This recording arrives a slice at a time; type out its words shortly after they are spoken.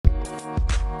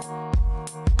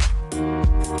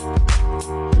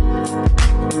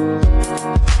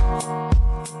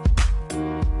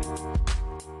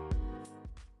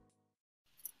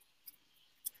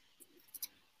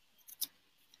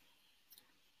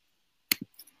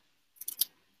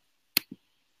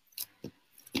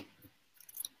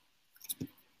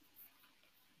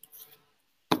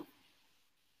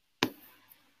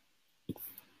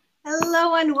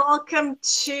Hello and welcome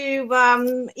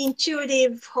to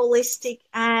Intuitive, Holistic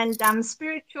and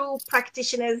Spiritual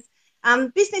Practitioners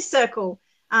Business Circle.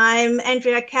 I'm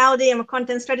Andrea Caldy. I'm a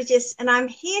content strategist and I'm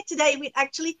here today with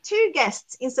actually two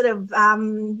guests instead of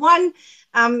one.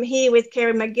 I'm here with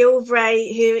Kerry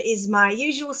McGilvray, who is my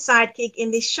usual sidekick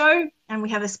in this show, and we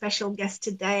have a special guest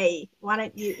today. Why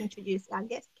don't you introduce our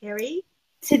guest, Kerry?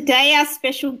 Today, our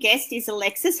special guest is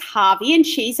Alexis Harvey, and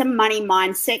she's a money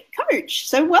mindset coach.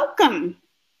 So welcome.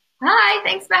 Hi,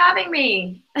 thanks for having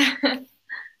me.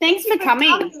 Thanks for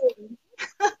coming.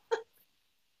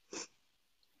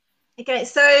 Okay,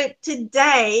 so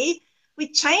today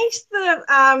we changed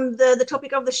the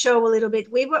topic of the show a little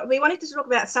bit. We wanted to talk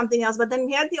about something else, but then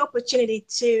we had the opportunity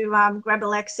to grab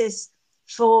Alexis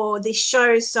for this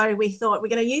show, so we thought we're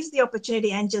going to use the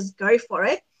opportunity and just go for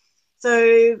it.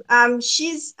 So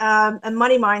she's a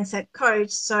money mindset coach,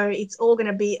 so it's all going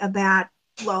to be about,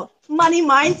 well, money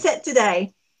mindset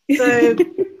today. So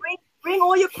bring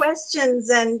all your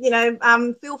questions and,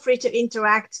 feel free to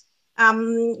interact.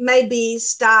 Maybe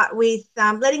start with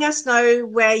letting us know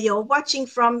where you're watching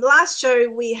from. The last show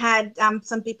we had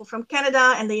some people from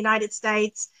Canada and the United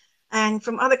States and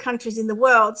from other countries in the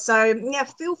world. So, yeah,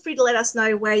 feel free to let us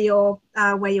know where you're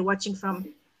watching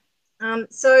from.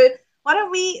 So why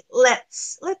don't we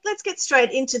let's get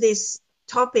straight into this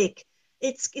topic.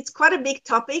 It's quite a big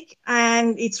topic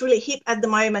and it's really hip at the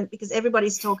moment because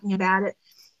everybody's talking about it.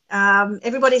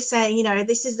 Everybody's saying,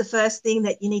 this is the first thing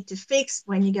that you need to fix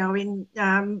when you go in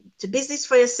to business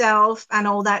for yourself and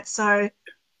all that. So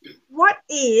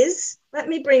let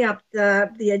me bring up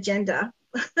the agenda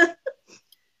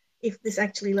if this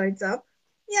actually loads up.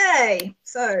 Yay.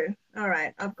 So, all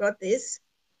right, I've got this.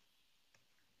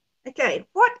 Okay,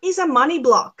 what is a money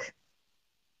block?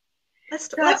 Let's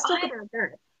talk about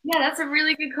that. Yeah, that's a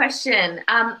really good question.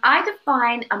 I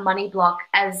define a money block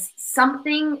as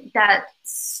something that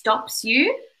stops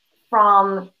you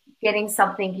from getting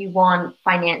something you want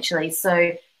financially.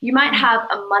 So you might have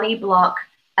a money block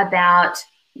about,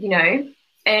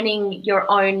 earning your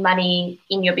own money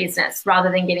in your business rather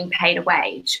than getting paid a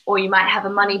wage. Or you might have a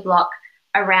money block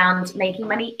around making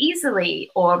money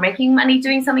easily or making money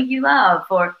doing something you love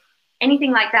or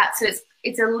anything like that. So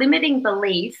it's a limiting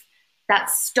belief that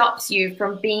stops you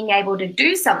from being able to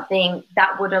do something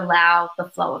that would allow the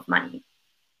flow of money.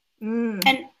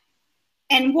 And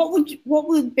what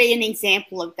would be an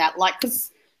example of that? Because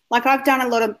I've done a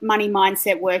lot of money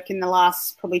mindset work in the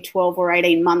last probably 12 or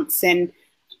 18 months, and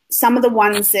some of the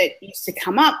ones that used to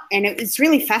come up, and it was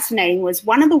really fascinating, was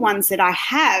one of the ones that I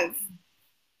have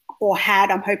or had,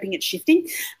 I'm hoping it's shifting,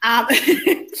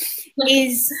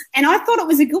 is, and I thought it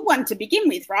was a good one to begin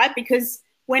with, right? Because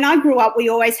when I grew up, we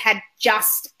always had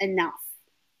just enough.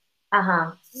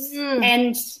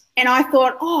 And I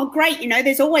thought, oh, great,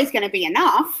 there's always going to be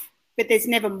enough, but there's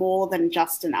never more than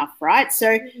just enough, right?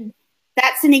 So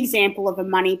that's an example of a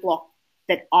money block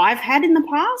that I've had in the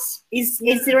past. Is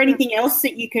there anything else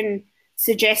that you can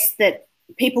suggest that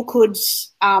people could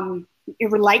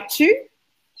relate to?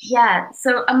 Yeah,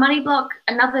 so a money block,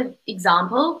 another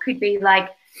example could be like,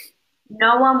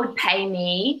 no one would pay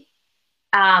me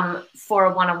for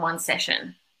a one-on-one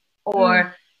session,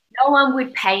 or no one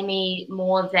would pay me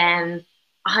more than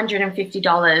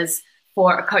 $150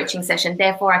 for a coaching session.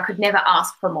 Therefore, I could never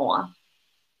ask for more.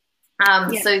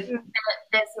 So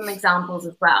there's some examples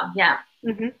as well. Yeah.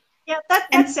 Mm-hmm. Yeah,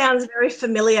 that sounds very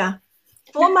familiar.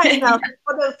 For myself,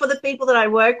 for the people that I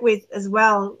work with as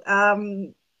well,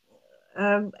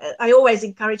 I always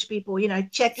encourage people,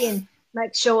 check in,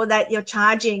 make sure that you're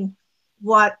charging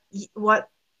what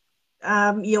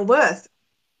you're worth.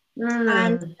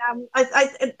 And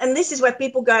and this is where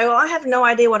people go, I have no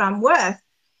idea what I'm worth.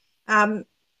 Am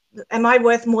I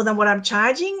worth more than what I'm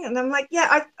charging? And I'm like,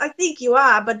 yeah, I think you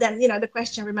are. But then, the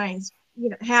question remains,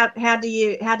 how do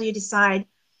you decide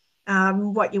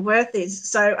what your worth is?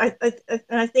 So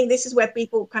I think this is where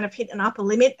people kind of hit an upper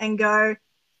limit and go,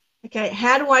 okay,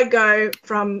 how do I go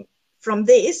from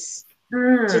this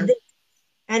to this?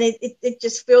 And it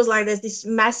just feels like there's this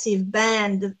massive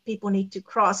band that people need to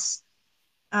cross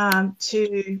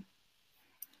to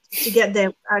get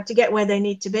there, to get where they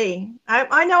need to be.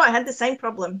 I know I had the same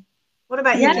problem. What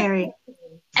about you, Kerry?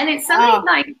 And it's something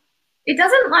like, it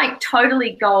doesn't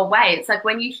totally go away. It's like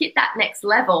when you hit that next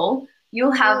level,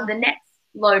 you'll have the next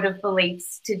load of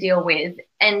beliefs to deal with.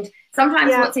 And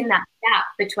sometimes what's in that gap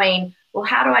between, well,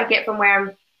 how do I get from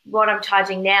what I'm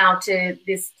charging now to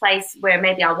this place where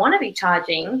maybe I want to be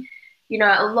charging?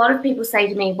 A lot of people say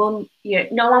to me, well,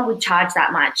 no one would charge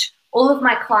that much. All of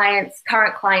my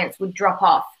current clients would drop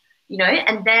off,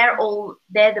 and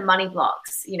they're the money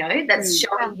blocks, that's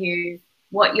showing you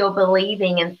what you're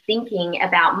believing and thinking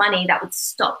about money that would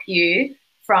stop you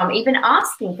from even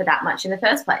asking for that much in the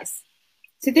first place.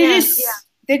 So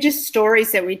they're just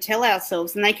stories that we tell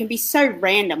ourselves, and they can be so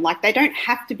random. Like, they don't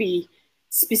have to be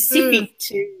specific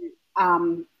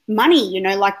to money, you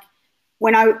know. Like,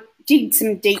 when I did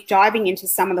some deep diving into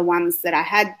some of the ones that I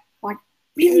had, like,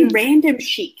 really random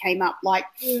shit came up. Like,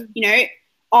 you know,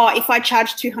 oh, if I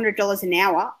charge $200 an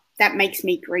hour, that makes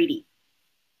me greedy.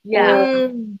 Yeah.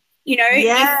 You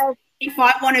know, if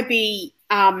I want to be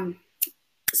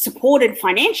supported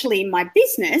financially in my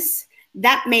business,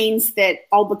 that means that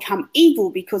I'll become evil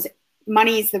because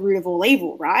money is the root of all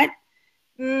evil, right?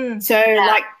 So,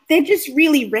 like, they're just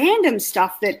really random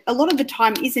stuff that a lot of the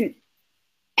time isn't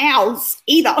ours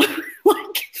either.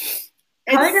 Like,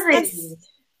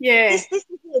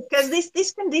 because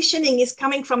this conditioning is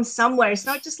coming from somewhere. It's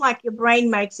not just like your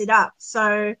brain makes it up.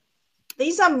 So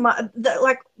these are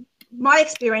my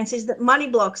experience is that money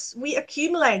blocks, we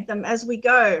accumulate them as we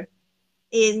go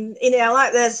in our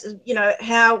life. There's, you know,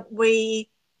 how we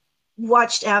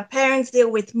watched our parents deal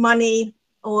with money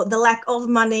or the lack of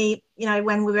money, you know,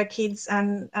 when we were kids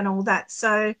and all that.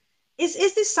 So is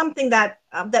this something that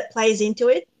that plays into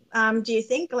it, do you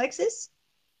think, Alexis?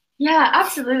 Yeah,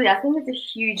 absolutely. I think it's a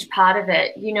huge part of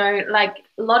it. You know, like,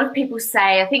 a lot of people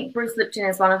say, I think Bruce Lipton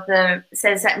is one of them,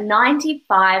 says that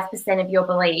 95% of your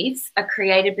beliefs are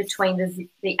created between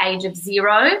the age of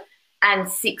 0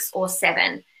 and 6 or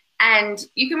 7. And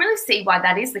you can really see why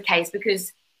that is the case,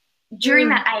 because during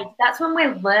that age, that's when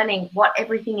we're learning what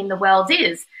everything in the world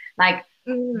is. Like,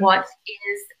 what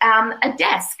is a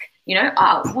desk? You know,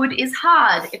 wood is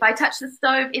hard. If I touch the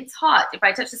stove, it's hot. If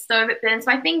I touch the stove, it burns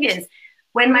my fingers.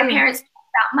 When my parents talk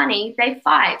about money, they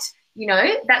fight. You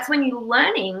know, that's when you're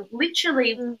learning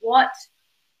literally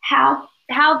how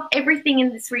everything in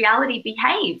this reality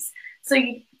behaves. So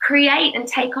you create and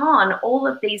take on all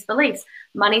of these beliefs.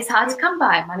 Money's hard to come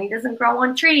by. Money doesn't grow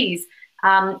on trees.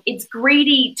 It's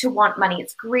greedy to want money.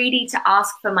 It's greedy to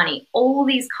ask for money. All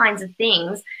these kinds of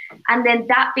things. And then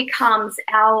that becomes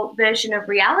our version of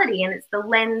reality, and it's the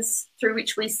lens through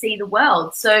which we see the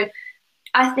world. So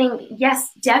I think, yes,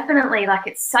 definitely, like,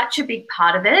 it's such a big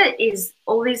part of it is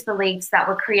all these beliefs that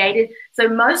were created. So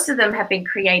most of them have been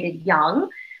created young,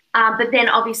 but then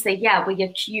obviously, we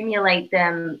accumulate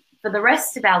them for the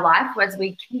rest of our life as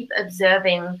we keep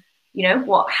observing, you know,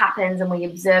 what happens, and we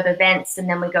observe events, and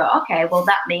then we go, okay, well,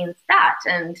 that means that.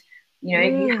 And, you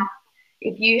know,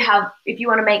 if you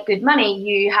want to make good money,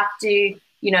 you have to,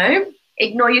 you know,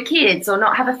 ignore your kids or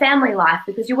not have a family life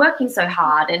because you're working so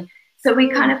hard. And so we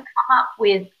kind of come up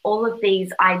with all of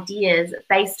these ideas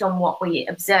based on what we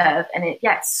observe. And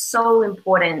it's so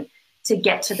important to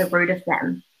get to the root of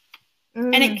them.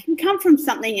 And it can come from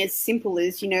something as simple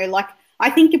as, you know, like,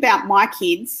 I think about my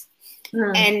kids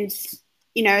and,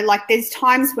 you know, like, there's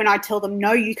times when I tell them,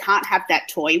 no, you can't have that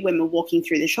toy when we're walking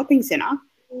through the shopping centre.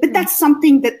 But that's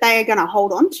something that they are going to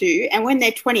hold on to. And when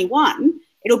they're 21,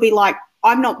 it'll be like,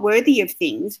 I'm not worthy of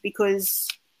things because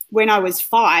when I was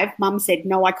 5, Mum said,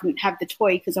 no, I couldn't have the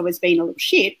toy because I was being a little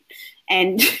shit.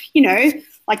 And, you know,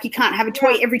 like, you can't have a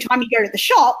toy every time you go to the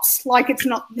shops. Like, it's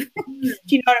not, do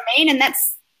you know what I mean? And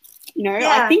that's, you know,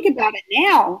 I think about it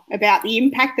now, about the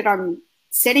impact that I'm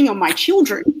setting on my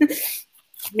children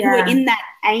who are in that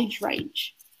age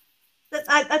range. But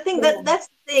I think that's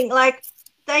the thing. Like,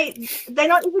 they're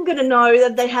not even going to know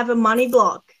that they have a money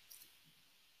block.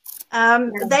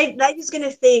 They're just going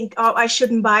to think, oh, I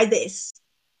shouldn't buy this.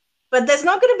 But there's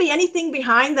not going to be anything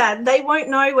behind that. They won't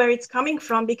know where it's coming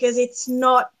from because it's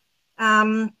not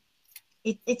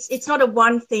it's not a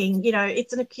one thing, you know,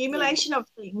 it's an accumulation of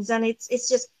things, and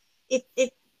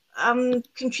it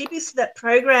contributes to that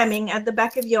programming at the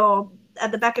back of your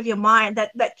mind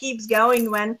that keeps going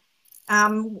when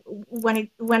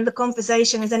the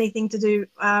conversation has anything to do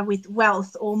with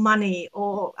wealth or money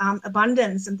or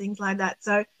abundance and things like that.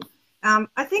 So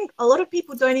I think a lot of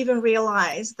people don't even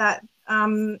realize that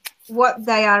what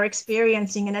they are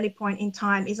experiencing at any point in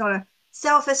time is not a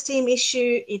self-esteem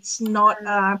issue. It's not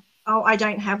I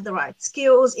don't have the right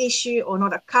skills issue, or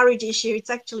not a courage issue.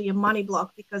 It's actually a money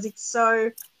block, because it's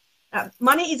so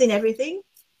money is in everything.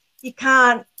 You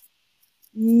can't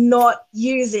not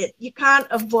use it. You can't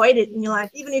avoid it in your life.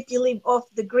 Even if you live off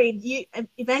the grid, you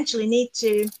eventually need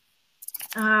to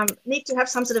have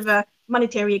some sort of a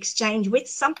monetary exchange with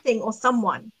something or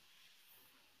someone.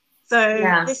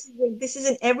 So this is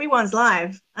in everyone's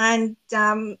life. And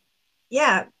I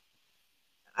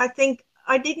think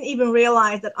I didn't even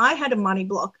realize that I had a money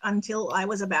block until I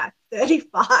was about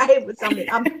 35 or something.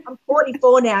 I'm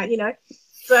 44 now, you know.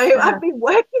 So I've been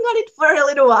working on it for a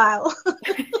little while.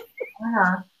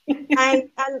 and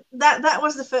that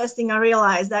was the first thing I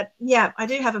realized, that yeah, I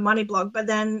do have a money block, but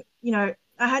then I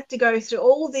had to go through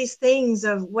all these things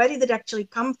of where did it actually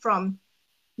come from,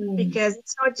 because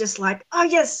it's not just like, oh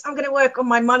yes, I'm going to work on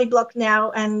my money block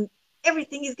now and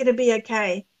everything is going to be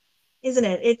okay, isn't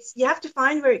it? It's, you have to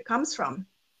find where it comes from.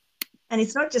 And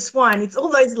it's not just one, it's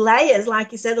all those layers,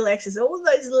 like you said, Alexis, all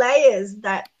those layers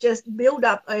that just build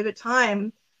up over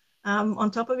time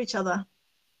on top of each other.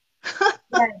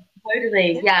 Yeah,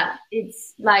 totally. Yeah.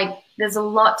 It's like there's a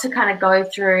lot to kind of go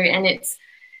through, and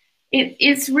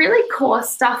it's really core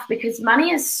stuff, because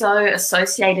money is so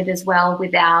associated as well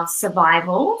with our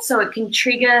survival. So it can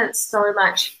trigger so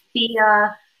much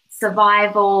fear,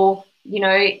 survival,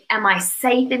 am I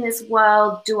safe in this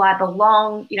world? Do I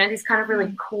belong? These kind of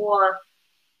really core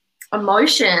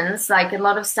emotions, like a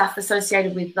lot of stuff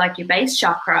associated with like your base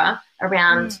chakra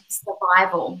around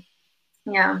survival.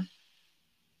 Yeah.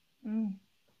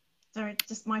 Sorry,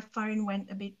 just my phone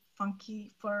went a bit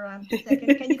funky for a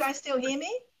second. Can you guys still hear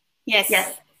me? Yes.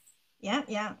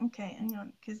 Yeah. Okay, hang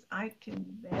on, because I can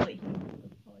barely hear you.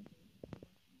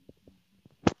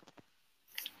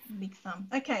 Big thumb.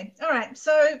 Okay, all right.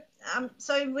 So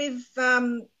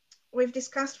we've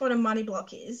discussed what a money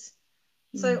block is.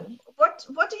 So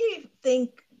what do you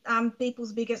think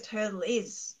people's biggest hurdle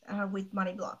is with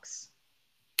money blocks?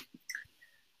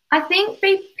 I think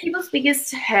people's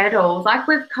biggest hurdle, like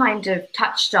we've kind of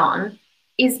touched on,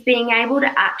 is being able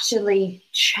to actually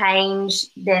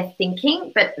change their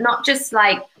thinking, but not just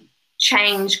like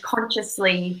change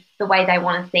consciously the way they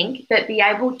want to think, but be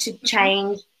able to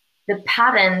change the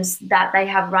patterns that they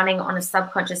have running on a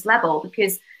subconscious level.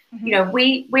 Because,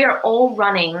 we are all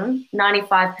running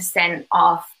 95%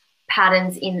 of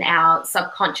patterns in our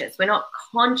subconscious. We're not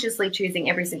consciously choosing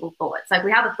every single thought. It's like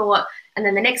we have a thought and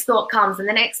then the next thought comes and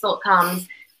the next thought comes.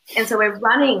 And so we're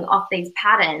running off these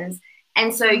patterns.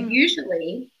 And so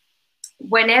usually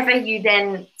whenever you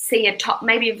then see a top,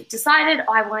 maybe you've decided,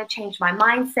 I want to change my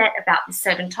mindset about this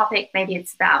certain topic. Maybe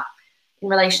it's about in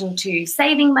relation to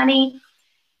saving money.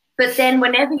 But then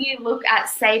whenever you look at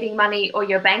saving money or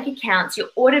your bank accounts, you're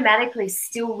automatically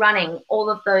still running all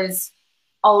of those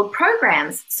old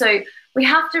programs. So we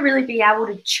have to really be able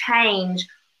to change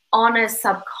on a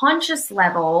subconscious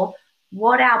level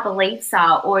what our beliefs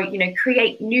are, or,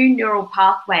 create new neural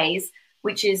pathways,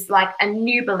 which is like a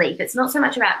new belief. It's not so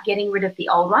much about getting rid of the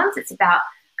old ones. It's about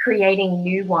creating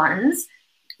new ones.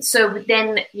 So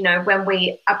then, when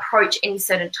we approach any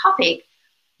certain topic,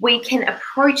 we can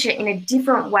approach it in a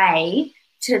different way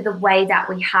to the way that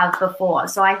we have before.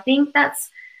 So I think that's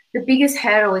the biggest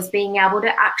hurdle, is being able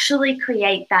to actually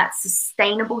create that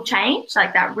sustainable change,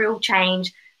 like that real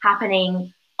change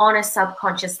happening on a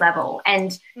subconscious level.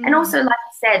 And also, like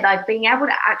I said, like being able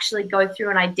to actually go through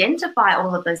and identify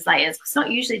all of those layers. It's not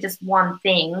usually just one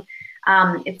thing.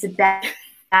 It's about,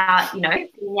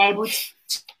 being able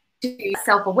to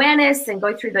self-awareness and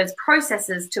go through those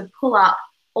processes to pull up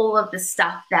all of the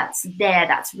stuff that's there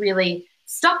that's really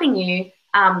stopping you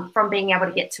from being able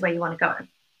to get to where you want to go.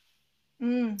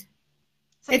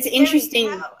 So it's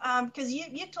interesting because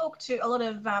you talk to a lot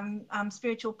of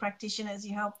spiritual practitioners.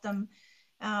 You help them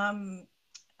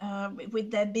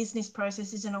with their business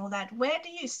processes and all that. Where do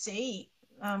you see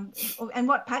and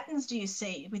what patterns do you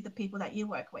see with the people that you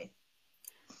work with?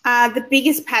 The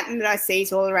biggest pattern that I see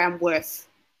is all around worth.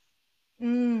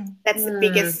 That's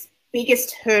the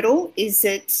biggest hurdle, is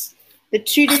that the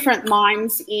two different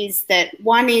minds is that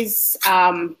one is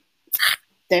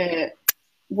the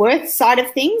worth side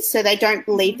of things, so they don't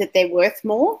believe that they're worth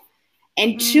more,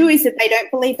 and two is that they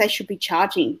don't believe they should be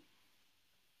charging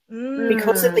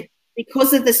because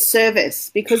of the service,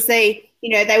 because they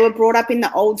were brought up in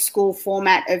the old school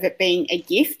format of it being a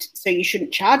gift, so you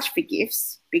shouldn't charge for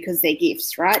gifts because they're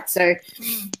gifts, right? So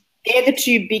they're the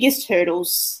two biggest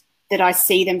hurdles that I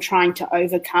see them trying to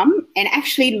overcome, and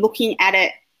actually looking at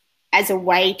it as a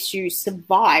way to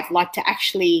survive, like to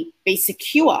actually be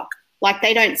secure. Like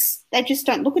they just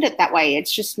don't look at it that way.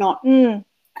 It's just not a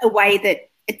way that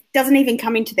it doesn't even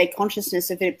come into their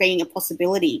consciousness of it being a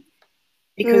possibility,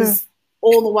 because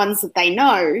all the ones that they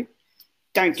know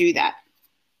don't do that.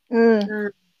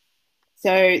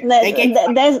 So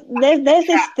there's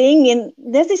this thing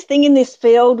in this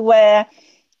field where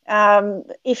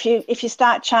if you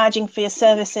start charging for your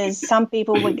services, some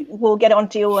people will get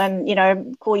onto you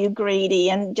and call you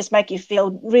greedy and just make you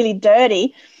feel really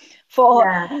dirty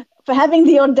for having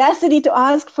the audacity to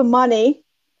ask for money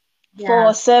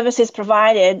for services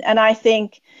provided. And I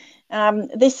think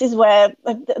this is where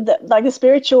the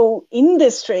spiritual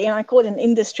industry, and I call it an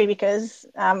industry because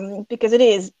it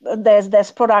is,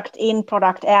 there's product in,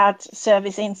 product out,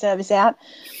 service in, service out.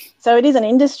 So it is an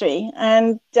industry.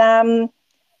 And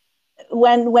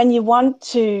when you want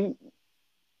to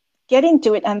get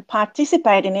into it and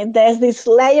participate in it, there's this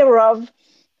layer of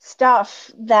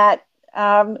stuff that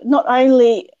not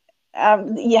only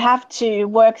you have to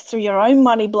work through your own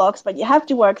money blocks, but you have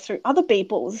to work through other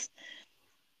people's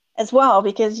as well,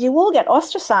 because you will get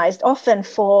ostracized often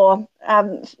for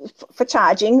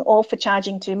charging or for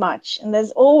charging too much. And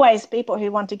there's always people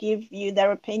who want to give you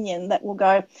their opinion that will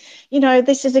go,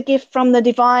 this is a gift from the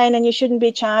divine and you shouldn't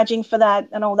be charging for that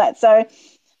and all that. So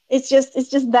it's just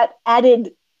that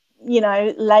added,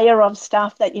 layer of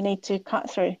stuff that you need to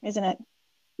cut through, isn't it?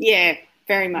 Yeah,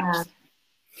 very much. Yeah,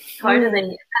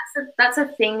 totally. That's a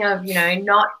thing of,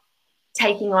 not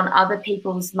taking on other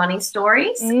people's money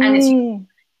stories. And it's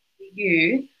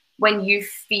you when you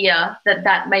fear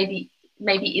that maybe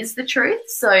is the truth.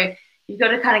 So you've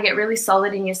got to kind of get really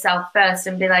solid in yourself first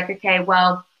and be like, okay,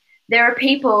 well, there are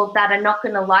people that are not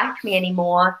going to like me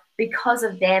anymore because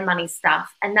of their money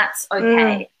stuff, and that's okay.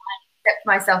 I accept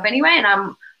myself anyway, and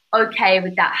I'm okay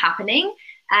with that happening.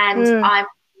 And I'm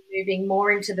moving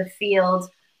more into the field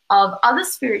of other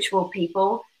spiritual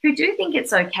people who do think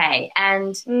it's okay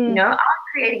and are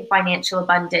creating financial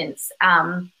abundance.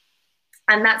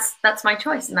 And that's my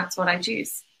choice, and that's what I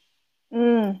choose.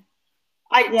 I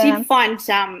did find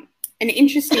an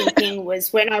interesting thing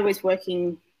was when I was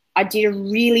working, I did a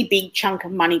really big chunk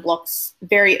of money blocks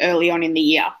very early on in the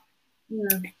year,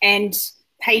 and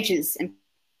pages and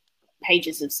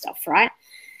pages of stuff, right?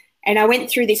 And I went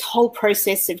through this whole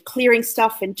process of clearing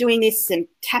stuff and doing this and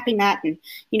tapping that and,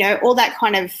 all that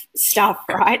kind of stuff,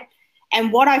 right?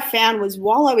 And what I found was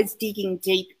while I was digging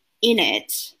deep in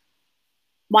it,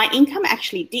 my income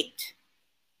actually dipped.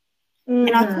 And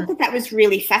I thought that was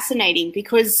really fascinating,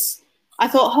 because I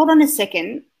thought, hold on a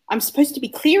second, I'm supposed to be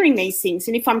clearing these things.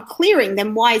 And if I'm clearing,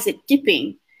 then why is it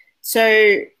dipping?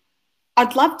 So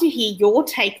I'd love to hear your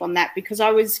take on that, because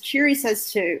I was curious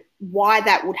as to why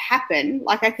that would happen.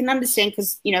 Like, I can understand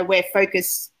because, where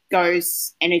focus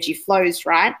goes, energy flows,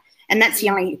 right? And that's the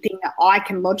only thing that I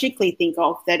can logically think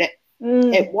of that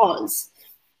it was.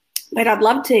 But I'd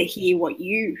love to hear what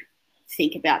you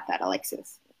think about that,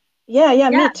 Alexis. Yeah,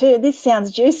 me too. This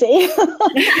sounds juicy. Good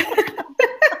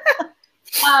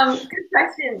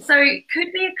question. So it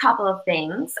could be a couple of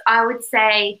things. I would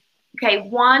say, okay,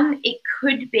 one, it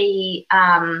could be,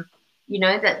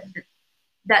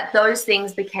 that those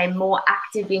things became more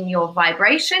active in your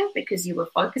vibration because you were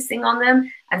focusing on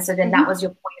them. And so then that was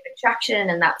your point of attraction,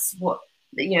 and that's what,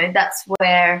 that's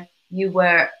where you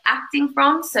were acting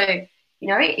from. So,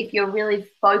 if you're really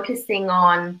focusing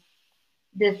on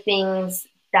the things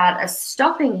that are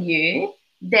stopping you,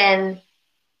 then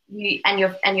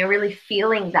you're really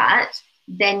feeling that,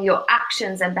 then your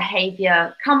actions and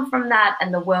behavior come from that,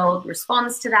 and the world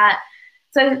responds to that.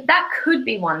 So that could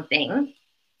be one thing.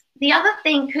 The other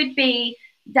thing could be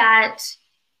that,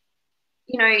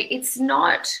 it's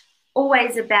not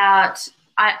always about,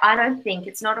 I don't think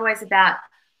it's not always about,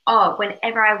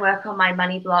 whenever I work on my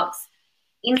money blocks,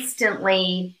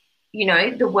 instantly,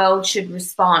 the world should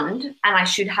respond and I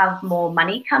should have more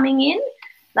money coming in.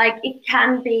 Like, it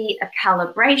can be a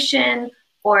calibration,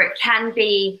 or it can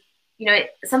be,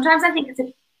 sometimes I think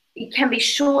it can be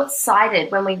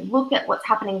short-sighted when we look at what's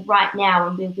happening right now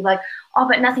and we'll be like, oh,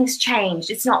 but nothing's changed.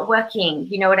 It's not working.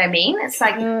 You know what I mean? It's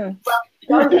like, well, you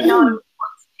don't know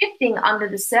what's shifting under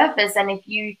the surface. And if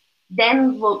you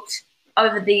then looked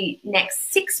over the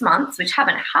next 6 months, which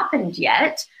haven't happened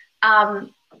yet,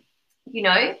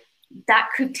 that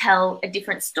could tell a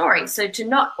different story. So to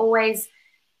not always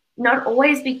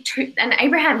be too, and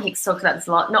Abraham Hicks talks about this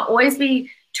a lot, not always be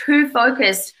too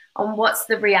focused on what's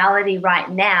the reality right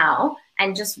now,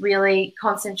 and just really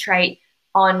concentrate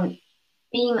on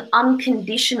being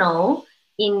unconditional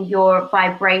in your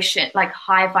vibration, like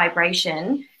high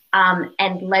vibration,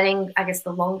 and letting, I guess,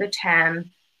 the longer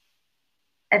term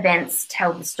events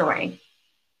tell the story.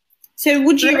 So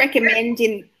would you recommend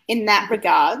in that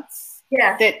regards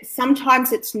that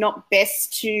sometimes it's not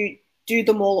best to do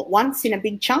them all at once in a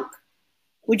big chunk?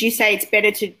 Would you say it's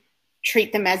better to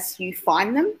treat them as you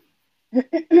find them?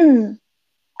 That's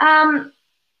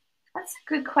a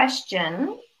good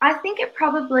question. I think it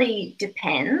probably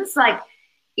depends. Like,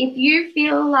 if you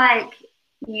feel like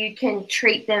you can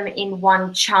treat them in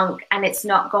one chunk and it's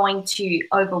not going to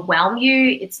overwhelm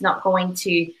you, it's not going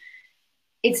to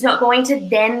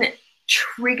then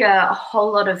trigger a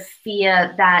whole lot of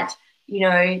fear that,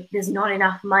 there's not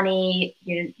enough money,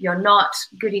 you're not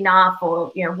good enough,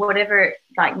 or, whatever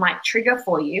like might trigger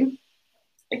for you.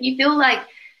 If you feel like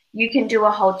you can do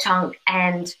a whole chunk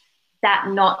and that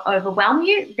not overwhelm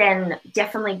you, then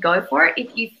definitely go for it.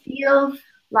 If you feel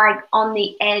like on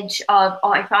the edge of,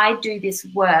 oh, if I do this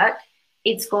work,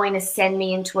 it's going to send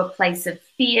me into a place of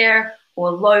fear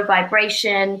or low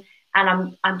vibration,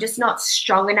 and I'm just not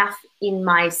strong enough in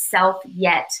myself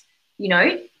yet, you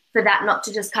know, for that not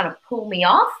to just kind of pull me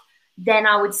off, then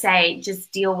I would say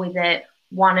just deal with it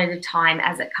one at a time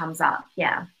as it comes up.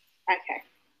 Yeah. Okay.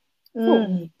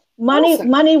 Cool.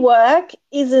 Money work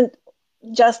isn't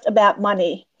just about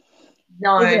money.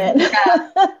 No, isn't it?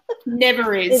 Yeah.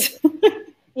 Never is.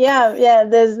 Yeah.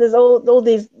 There's all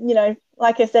these, you know,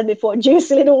 like I said before,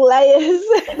 juicy little layers.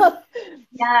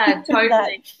 Yeah,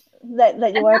 totally.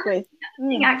 That you work with.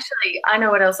 Actually, I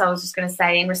know what else I was just going to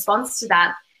say in response to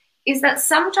that is that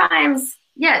sometimes,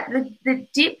 the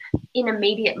dip in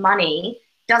immediate money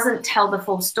doesn't tell the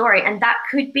full story, and that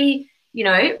could be, you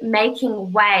know,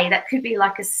 making way. That could be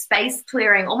like a space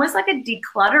clearing, almost like a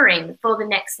decluttering for the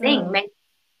next thing. Maybe,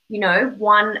 you know,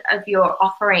 one of your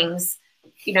offerings,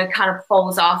 you know, kind of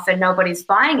falls off and nobody's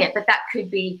buying it, but that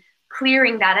could be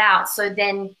clearing that out. So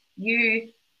then you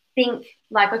think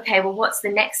like, okay, well, what's the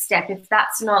next step if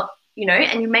that's not, you know,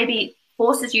 and maybe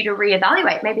forces you to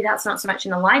reevaluate. Maybe that's not so much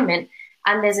in alignment,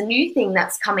 and there's a new thing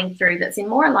that's coming through that's in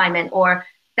more alignment, or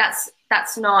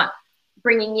that's not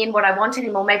bringing in what I want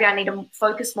anymore. Maybe I need to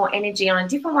focus more energy on a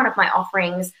different one of my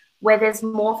offerings where there's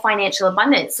more financial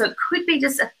abundance. So it could be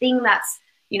just a thing that's,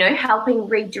 you know, helping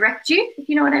redirect you, if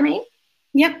you know what I mean.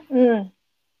 Yep.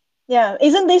 Yeah.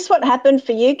 Isn't this what happened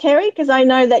for you, Kerry? Because I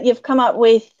know that you've come up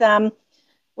with a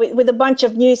bunch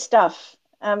of new stuff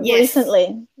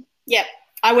recently. Yep.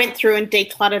 I went through and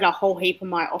decluttered a whole heap of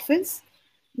my offers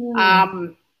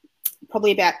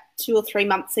probably about 2 or 3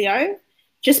 months ago,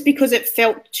 just because it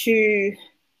felt there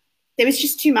was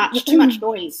just too much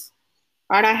noise,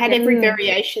 right? I had every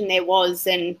variation there was,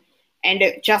 and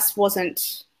it just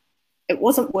wasn't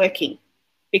working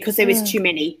because there was too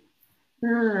many.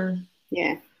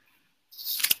 Yeah.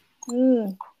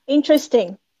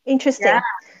 Interesting. Yeah.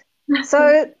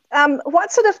 So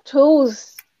what sort of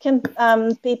tools can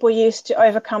people use to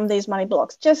overcome these money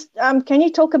blocks? Just can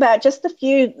you talk about just a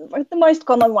few, like the most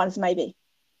common ones maybe?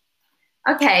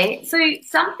 Okay, so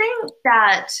something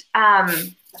that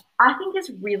I think is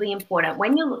really important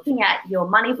when you're looking at your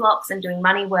money blocks and doing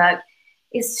money work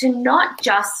is to not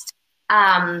just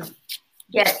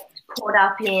get caught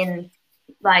up in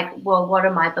like, well, what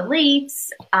are my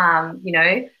beliefs? You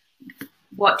know,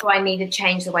 what do I need to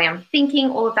change the way I'm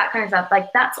thinking? All of that kind of stuff.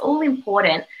 Like, that's all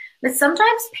important. But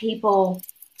sometimes people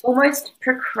almost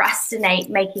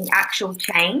procrastinate making actual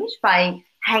change by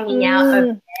hanging out over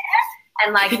there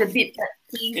and like the bit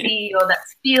that's easy or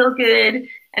that's feel good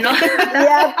and all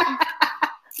that.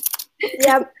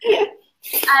 Yep.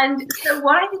 And so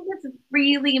what I think is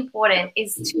really important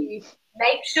is to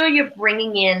make sure you're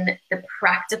bringing in the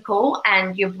practical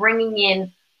and you're bringing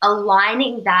in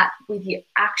aligning that with your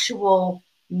actual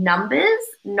numbers,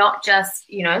 not just,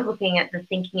 you know, looking at the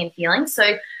thinking and feeling.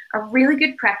 So a really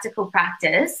good practical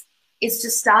practice is to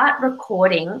start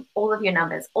recording all of your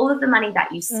numbers, all of the money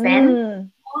that you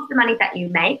spend, all of the money that you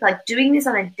make, like doing this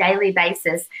on a daily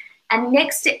basis. And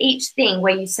next to each thing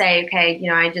where you say, okay, you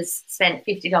know, I just spent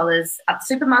 $50 at the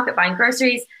supermarket buying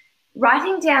groceries,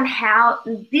 writing down how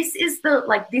this is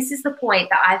the point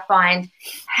that I find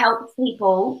helps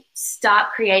people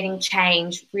start creating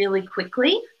change really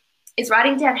quickly, is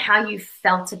writing down how you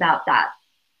felt about that.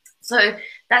 So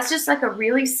that's just like a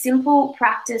really simple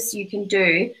practice you can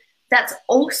do that's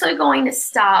also going to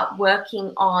start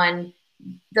working on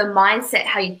the mindset,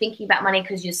 how you're thinking about money,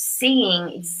 because you're seeing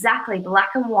exactly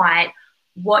black and white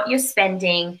what you're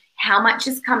spending, how much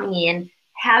is coming in,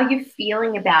 how you're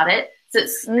feeling about it. So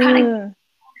it's kind of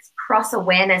cross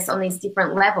awareness on these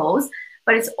different levels,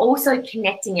 but it's also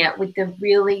connecting it with the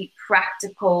really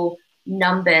practical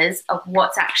numbers of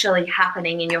what's actually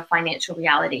happening in your financial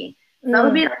reality. So that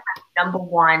would be like number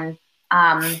one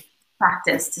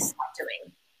practice to start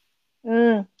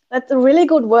doing. That's a really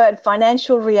good word,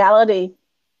 financial reality.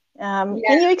 Can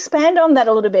you expand on that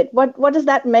a little bit? What does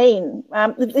that mean?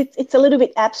 It's a little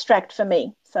bit abstract for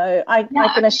me, so I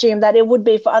can assume that it would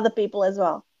be for other people as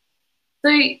well.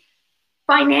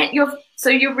 So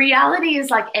your reality is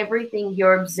like everything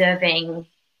you're observing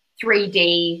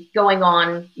 3D going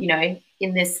on, you know,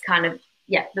 in this kind of,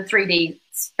 the 3D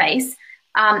space.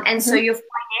 And so your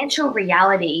financial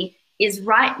reality is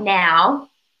right now,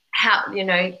 how, you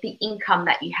know, the income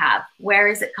that you have, where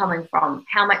is it coming from?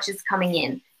 How much is coming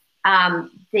in?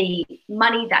 The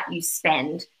money that you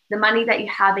spend, the money that you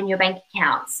have in your bank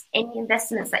accounts, any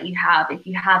investments that you have, if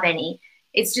you have any.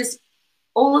 It's just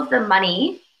all of the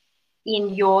money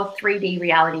in your 3D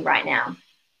reality right now.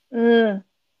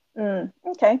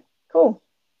 Okay, cool.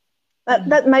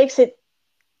 That makes it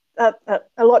a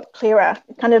lot clearer.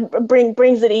 It kind of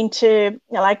brings it into, you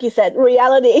know, like you said,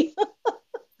 reality.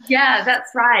 Yeah,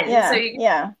 that's right. And so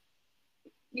Yeah.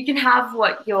 you can have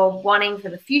what you're wanting for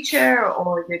the future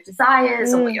or your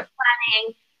desires or what you're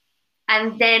planning,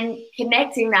 and then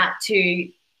connecting that to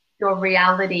your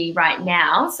reality right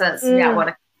now. So that's about what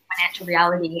a financial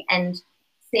reality, and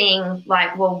seeing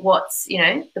like, well, what's, you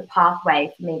know, the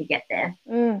pathway for me to get there.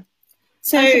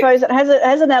 So I suppose it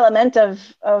has an element of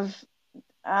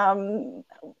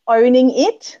owning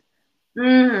it.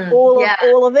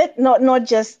 All of it, not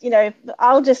just, you know,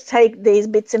 I'll just take these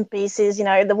bits and pieces, you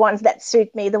know, the ones that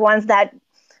suit me, the ones that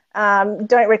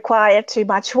don't require too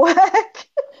much work.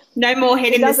 No more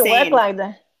head in the sand. It doesn't work like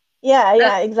that.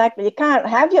 Yeah, exactly. You can't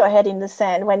have your head in the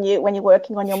sand when you're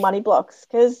working on your money blocks,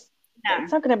 because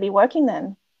it's not going to be working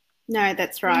then. No,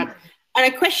 that's right.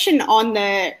 And a question on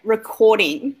the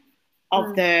recording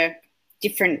of the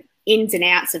different ins and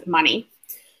outs of money.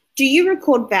 Do you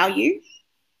record value?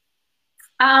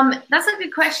 That's a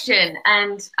good question.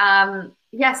 And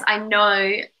yes, I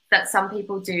know that some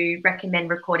people do recommend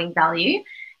recording value.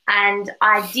 And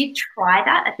I did try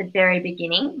that at the very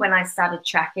beginning when I started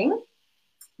tracking.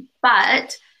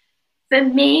 But for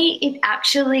me, it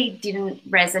actually didn't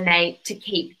resonate to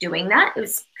keep doing that. It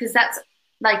was because that's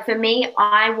like, for me,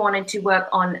 I wanted to work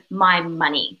on my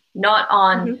money, not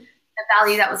on the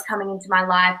value that was coming into my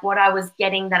life, what I was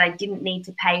getting that I didn't need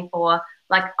to pay for.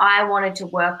 Like, I wanted to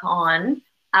work on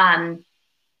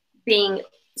being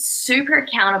super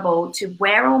accountable to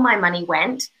where all my money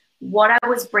went, what I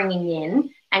was bringing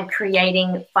in, and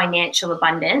creating financial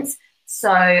abundance.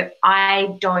 So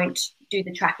I don't do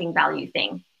the tracking value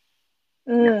thing.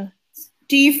 No.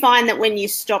 Do you find that when you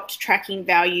stopped tracking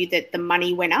value that the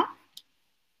money went up?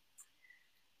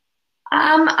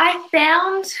 I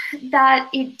found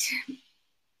that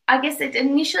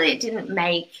initially it didn't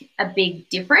make a big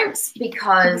difference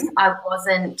because I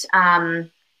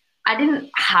didn't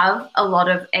have a lot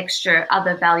of extra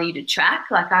other value to track.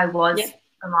 Like, I was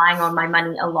relying on my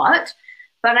money a lot.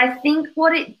 But I think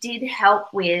what it did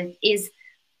help with is,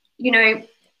 you know,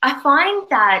 I find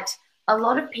that a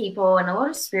lot of people and a lot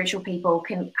of spiritual people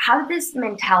can have this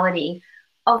mentality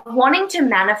of wanting to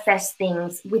manifest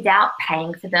things without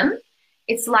paying for them.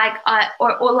 It's like,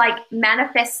 or like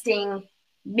manifesting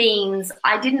means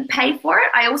I didn't pay for it.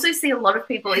 I also see a lot of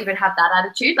people even have that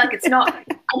attitude. Like, it's not,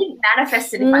 I didn't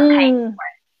manifest it if I paid for it.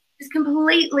 It's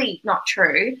completely not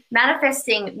true.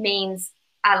 Manifesting means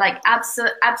like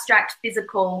abstract,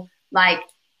 physical, like,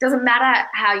 doesn't matter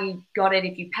how you got it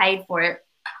if you paid for it.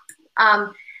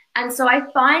 And so I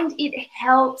find it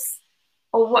helps,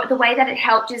 or the way that it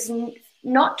helped is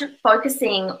not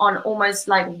focusing on almost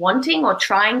like wanting or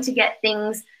trying to get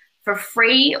things for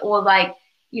free, or like,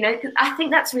 you know, 'cause I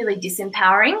think that's really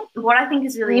disempowering. What I think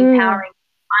is really empowering,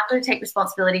 I'm going to take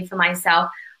responsibility for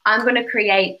myself. I'm going to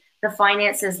create the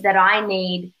finances that I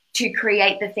need to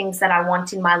create the things that I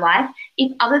want in my life.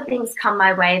 If other things come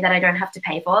my way that I don't have to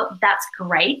pay for, that's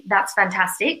great. That's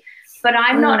fantastic. But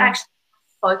I'm not actually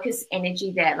focus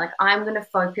energy there. Like, I'm going to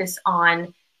focus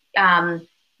on,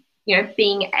 you know,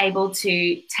 being able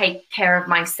to take care of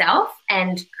myself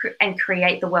and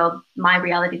create the world, my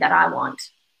reality that I want.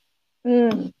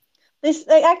 This is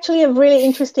actually a really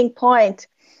interesting point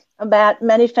about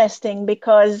manifesting,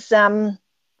 because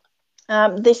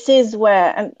this is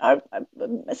where, and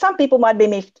some people might be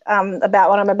miffed about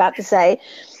what I'm about to say,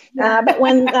 but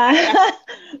when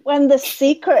when The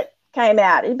Secret came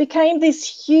out, it became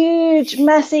this huge,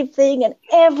 massive thing, and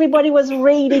everybody was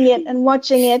reading it and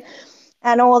watching it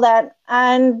and all that.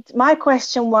 And my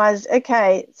question was,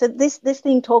 okay, so this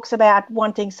thing talks about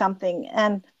wanting something,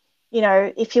 and, you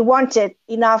know, if you want it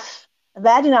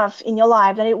bad enough in your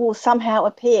life, then it will somehow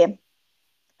appear.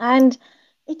 And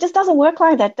it just doesn't work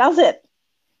like that, does it?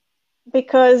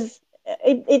 Because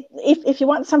if you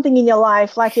want something in your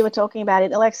life, like you were talking about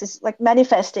it, Alexis, like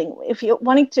manifesting, if you're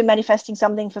wanting to manifesting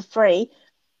something for free,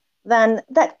 then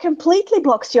that completely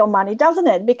blocks your money, doesn't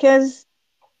it? Because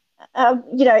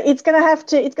you know,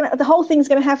 the whole thing's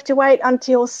going to have to wait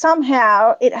until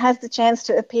somehow it has the chance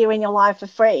to appear in your life for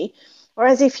free.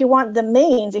 Whereas if you want the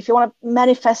means, if you want to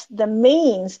manifest the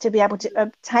means to be able to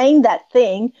obtain that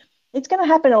thing, it's going to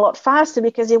happen a lot faster,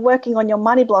 because you're working on your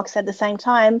money blocks at the same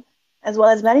time as well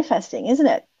as manifesting, isn't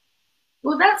it?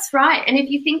 Well, that's right. And if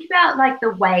you think about like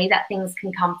the way that things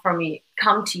can come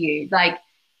to you, like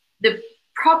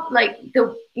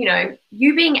you know,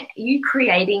 you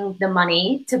creating the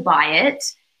money to buy it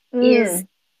is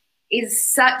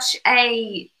such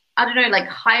a, I don't know, like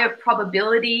higher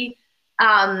probability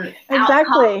exactly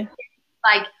outcome.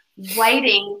 Like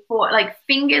waiting for, like,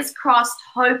 fingers crossed,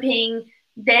 hoping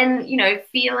then, you know,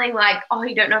 feeling like, oh,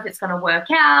 you don't know if it's going to work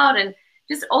out, and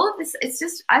just all of this. It's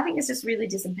just, I think it's just really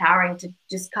disempowering to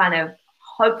just kind of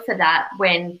hope for that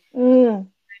when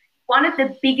one of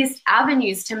the biggest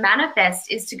avenues to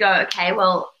manifest is to go, okay,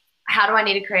 well, how do I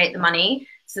need to create the money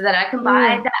so that I can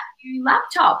buy that new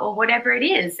laptop or whatever it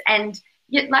is? And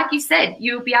yet, like you said,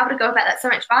 you'll be able to go about that so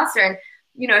much faster. And,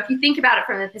 you know, if you think about it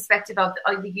from the perspective of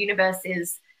the universe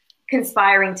is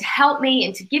conspiring to help me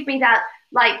and to give me that,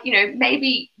 like, you know,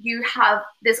 maybe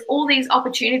there's all these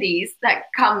opportunities that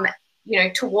come, you know,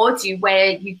 towards you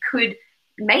where you could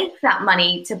make that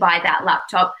money to buy that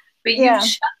laptop, but you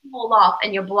shut them all off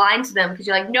and you're blind to them because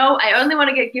you're like, no, I only want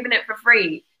to get given it for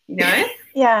free, you know?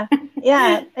 Yeah,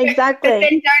 exactly. But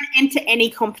then don't enter any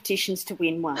competitions to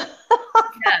win one.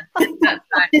 That's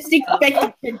right. Just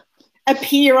expect it to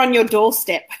appear on your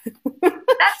doorstep.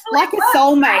 That's like a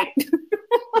soulmate.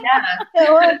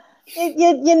 Well,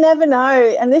 you never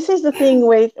know. And this is the thing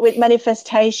with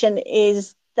manifestation,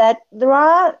 is that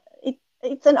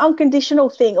it's an unconditional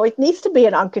thing, or it needs to be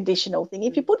an unconditional thing.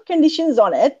 If you put conditions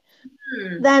on it,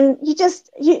 then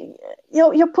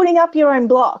you're putting up your own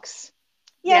blocks.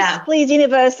 Yes, please,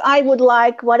 universe, I would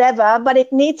like whatever, but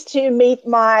it needs to meet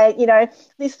my, you know,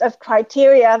 list of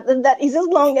criteria that is as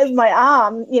long as my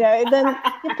arm, you know. Then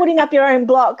you're putting up your own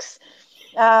blocks,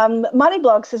 money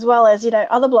blocks, as well as, you know,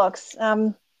 other blocks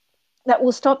that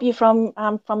will stop you from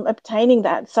obtaining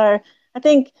that. So I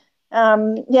think,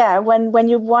 when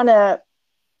you want to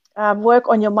work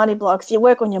on your money blocks, you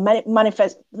work on your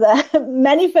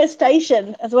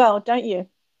manifestation as well, don't you?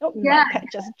 Oh, my cat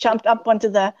just jumped up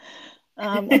onto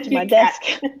onto my desk.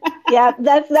 Yeah,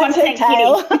 that's her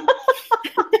tail.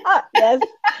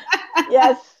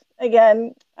 Yes.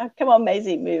 Again, come on,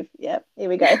 Maisie, move. Yeah, here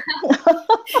we go.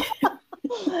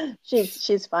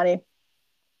 she's funny.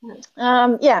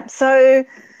 So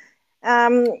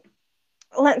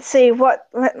let's see what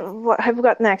have we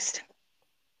got next.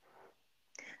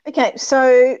 Okay,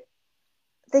 so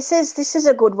this is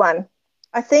a good one.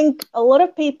 I think a lot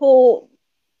of people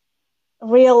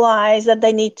realize that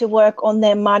they need to work on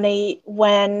their money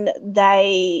when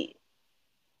they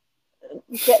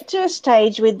get to a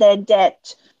stage with their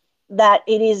debt that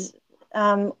it is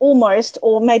almost,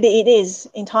 or maybe it is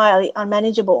entirely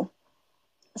unmanageable.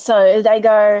 So they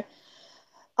go,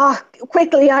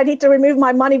 quickly, I need to remove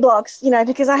my money blocks, you know,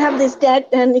 because I have this debt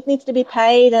and it needs to be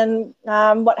paid and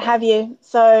what have you.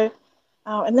 So,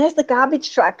 and there's the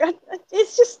garbage truck.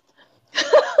 It's just...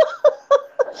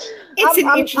 It's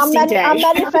an interesting day. I'm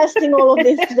manifesting all of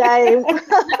this today.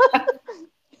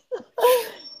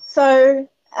 So,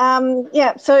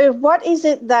 so what is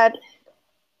it that,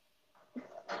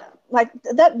 like,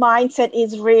 that mindset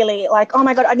is really like, oh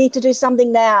my God, I need to do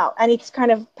something now. And it's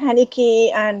kind of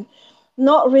panicky and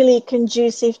not really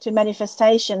conducive to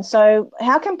manifestation. So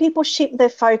how can people shift their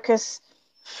focus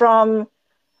from,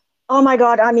 oh my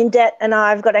God, I'm in debt and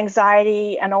I've got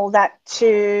anxiety and all that,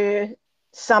 to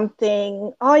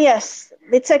something, oh yes,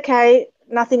 it's okay,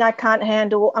 nothing I can't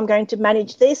handle, I'm going to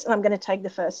manage this and I'm going to take the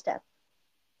first step?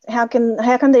 How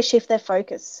can they shift their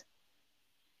focus?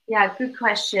 Yeah, good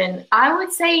question. I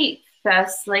would say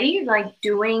firstly, like,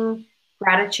 doing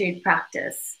gratitude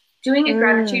practice. Doing a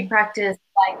gratitude practice,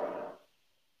 like,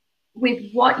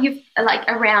 with what you've, like,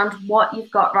 around what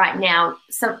you've got right now,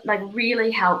 so, like,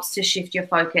 really helps to shift your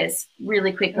focus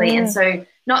really quickly. And so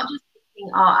not just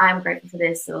thinking, oh, I'm grateful for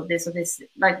this or this or this,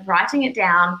 like, writing it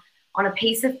down on a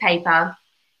piece of paper,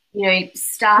 you know,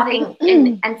 starting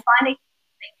and finding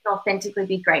things to authentically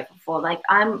be grateful for. Like,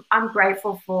 I'm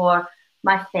grateful for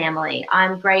my family.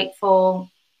 I'm grateful,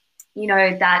 you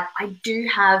know, that I do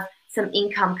have some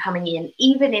income coming in,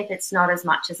 even if it's not as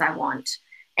much as I want.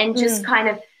 And just kind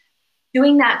of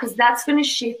doing that, because that's going to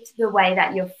shift the way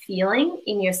that you're feeling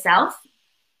in yourself.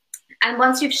 And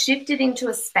once you've shifted into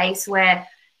a space where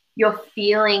you're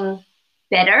feeling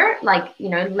better, like, you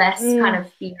know, less kind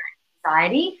of fear and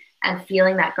anxiety, and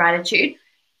feeling that gratitude,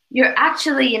 you're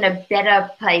actually in a better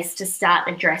place to start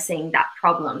addressing that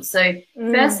problem. So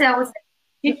first, I would say,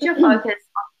 shift your focus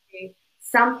onto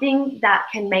something that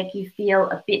can make you feel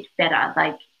a bit better,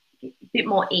 like a bit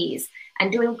more ease.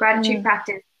 And doing gratitude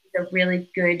practice is a really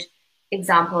good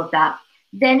example of that.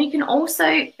 Then you can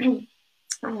also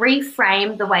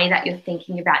reframe the way that you're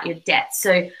thinking about your debt.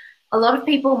 So a lot of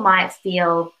people might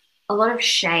feel a lot of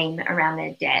shame around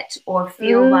their debt, or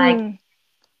feel like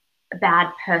a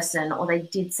bad person, or they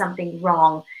did something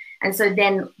wrong. And so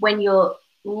then when you're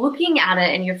looking at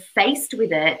it and you're faced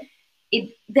with it,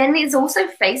 it then is also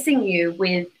facing you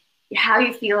with how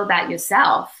you feel about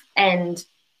yourself, and,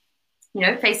 you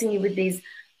know, facing you with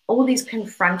all these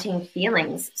confronting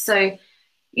feelings. So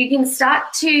you can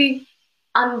start to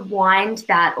unwind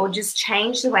that or just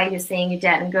change the way you're seeing your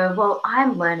debt and go, well,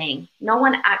 I'm learning. No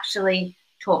one actually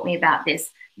taught me about this.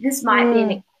 This might be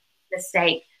a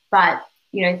mistake, but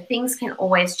you know, things can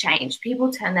always change.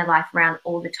 People turn their life around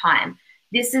all the time.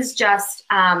 This is just,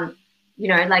 you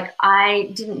know, like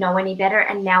I didn't know any better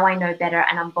and now I know better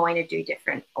and I'm going to do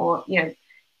different. Or, you know,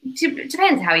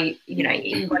 depends how you know,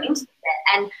 you got into it.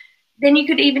 And then you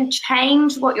could even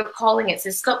change what you're calling it. So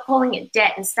stop calling it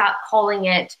debt and start calling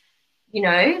it, you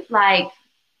know, like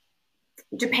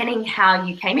depending how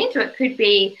you came into it, could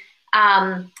be,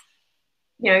 you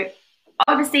know,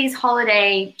 overseas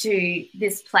holiday to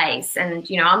this place. And,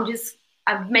 you know,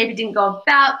 I maybe didn't go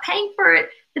about paying for it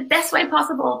the best way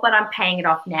possible, but I'm paying it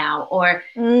off now. Or,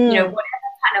 you know, whatever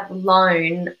kind of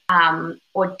loan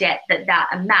or debt that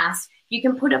amassed, you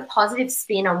can put a positive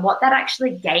spin on what that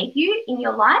actually gave you in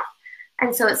your life.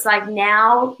 And so it's like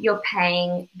now you're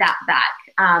paying that back.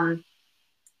 And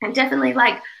definitely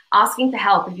like asking for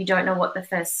help if you don't know what the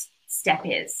first step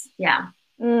is. Yeah.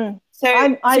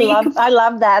 So I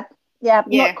love that. Yeah,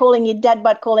 not calling it debt,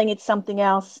 but calling it something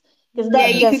else. Because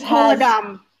that you could call it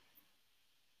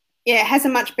it has a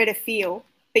much better feel.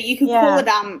 But you could call it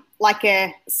like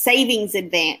a savings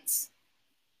advance.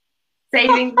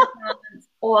 Savings advance,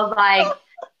 or like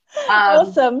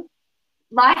awesome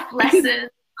life lessons.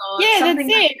 Or something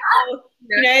that's like it. That.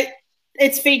 You know,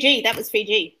 it's Fiji. That was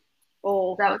Fiji.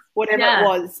 Or whatever it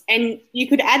was. And you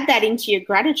could add that into your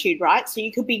gratitude, right? So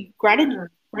you could be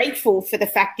grateful for the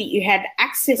fact that you had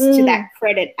access to that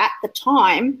credit at the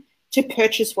time to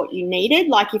purchase what you needed.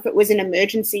 Like if it was an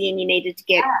emergency and you needed to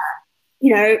get,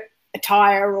 you know, a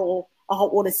tire or a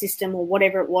hot water system or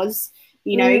whatever it was,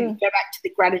 you know, go back to the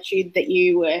gratitude that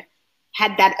you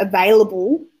had that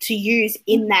available to use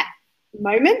in that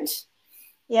moment.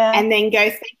 Yeah. And then go,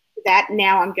 thank you for that.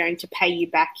 Now I'm going to pay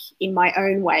you back in my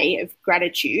own way of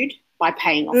gratitude by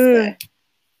paying off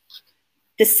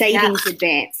the savings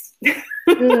advance.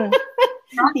 The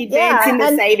advance in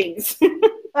the savings.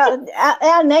 Well,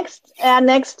 our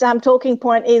next talking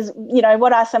point is, you know,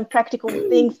 what are some practical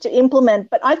things to implement?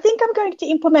 But I think I'm going to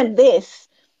implement this.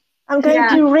 I'm going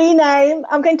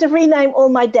to rename all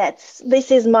my debts.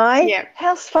 This is my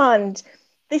house fund.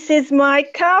 This is my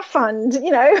car fund.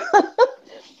 You know,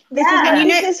 this is my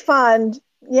business fund.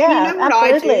 Yeah, you know what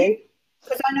absolutely. I do?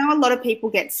 Because I know a lot of people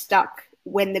get stuck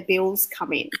when the bills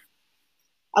come in.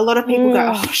 A lot of people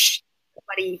go, oh, the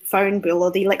bloody phone bill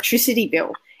or the electricity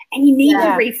bill. And you need to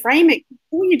reframe it.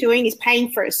 All you're doing is paying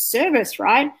for a service,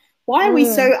 right? Why are we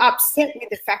so upset with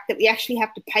the fact that we actually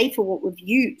have to pay for what we've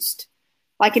used?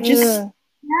 Like it just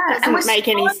doesn't make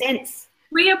any sense.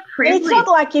 We are privileged. It's not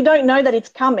like you don't know that it's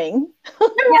coming. No,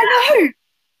 I know.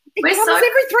 It comes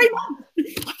every 3 months.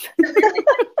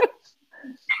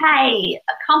 Pay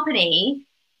a company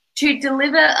to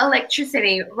deliver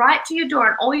electricity right to your door,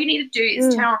 and all you need to do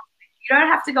is turn on. You don't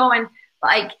have to go and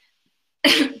like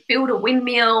build a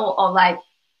windmill or like,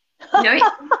 you know,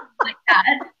 like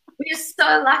that. We're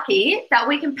so lucky that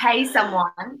we can pay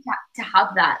someone to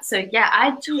have that. So yeah,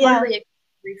 I totally agree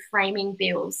with reframing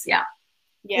bills. Yeah.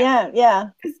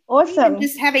 Awesome. Even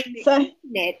just having the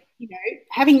internet, you know,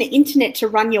 having the internet to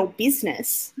run your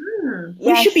business.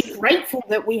 We should be grateful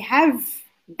that we have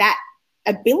that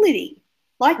ability.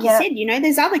 Like you said, you know,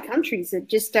 there's other countries that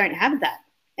just don't have that.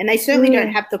 And they certainly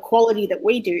don't have the quality that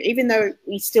we do, even though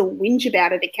we still whinge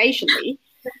about it occasionally.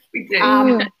 We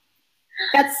do.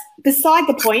 That's beside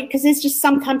the point, because there's just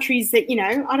some countries that, you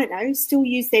know, I don't know, still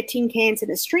use their tin cans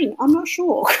and a string. I'm not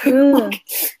sure.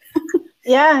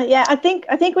 Yeah. I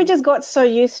think we just got so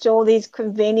used to all these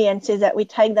conveniences that we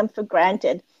take them for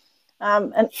granted.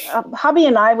 And hubby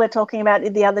and I were talking about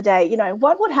it the other day. You know,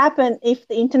 what would happen if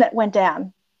the internet went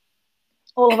down?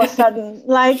 All of a sudden,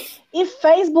 like if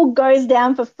Facebook goes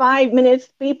down for 5 minutes,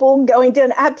 people go into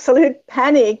an absolute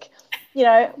panic. You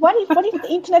know, what if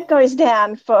the internet goes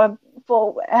down for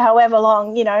however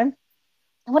long? You know,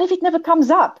 what if it never comes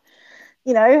up?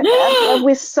 You know,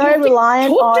 we're so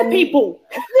reliant on people.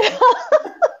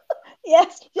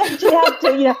 Yes, you actually have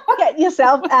to, you know, get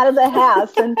yourself out of the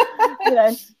house and, you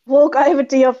know, walk over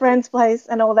to your friend's place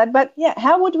and all that. But yeah,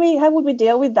 how would we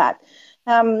deal with that?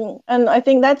 And I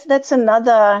think that's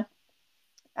another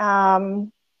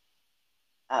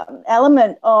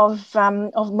element of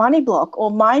money block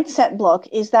or mindset block,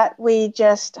 is that we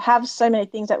just have so many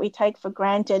things that we take for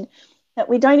granted that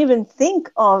we don't even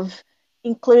think of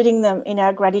including them in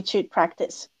our gratitude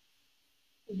practice.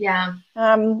 Yeah.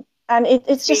 And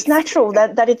it's just natural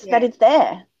that it's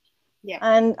there. Yeah.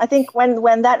 And I think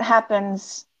when that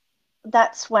happens,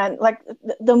 that's when, like,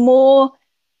 the more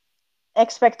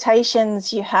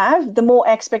expectations you have, the more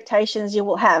expectations you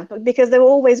will have, because they will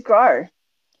always grow.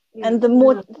 And the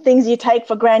more things you take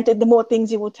for granted, the more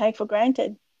things you will take for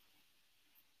granted.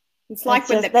 It's like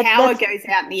when the power goes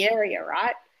out in the area,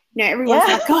 right? You know, everyone's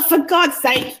like, oh, for God's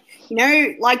sake, you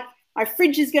know, like my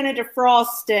fridge is going to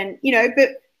defrost and, you know, but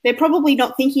they're probably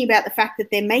not thinking about the fact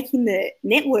that they're making the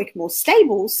network more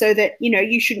stable so that, you know,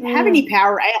 you shouldn't have any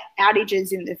power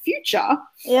outages in the future.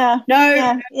 Yeah.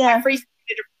 No, my fridge,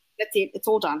 that's it. It's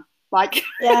all done. Like,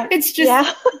 it's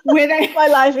just where my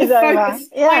life is over.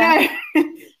 Yeah. I know.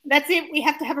 That's it. We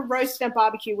have to have a roast and a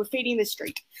barbecue. We're feeding the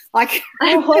street. Like,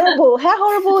 how horrible! How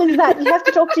horrible is that? You have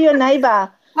to talk to your neighbour.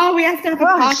 Oh, we have to have a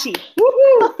party.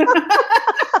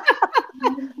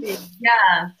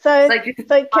 Yeah. So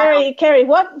Kerry,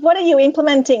 what are you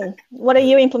implementing? What are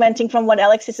you implementing from what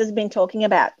Alexis has been talking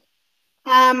about?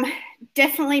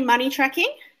 Definitely money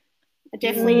tracking.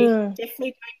 Definitely doing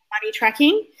money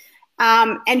tracking.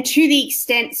 And to the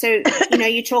extent, so, you know,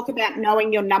 you talk about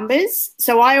knowing your numbers.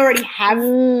 So I already have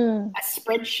a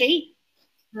spreadsheet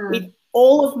with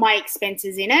all of my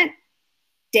expenses in it,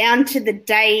 down to the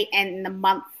day and the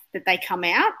month that they come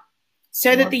out,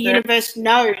 so that the universe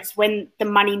knows when the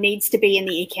money needs to be in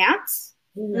the accounts.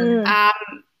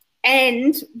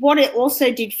 And what it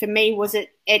also did for me was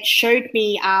it showed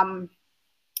me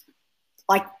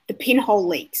like the pinhole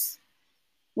leaks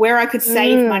where I could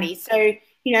save money. So,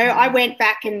 you know, I went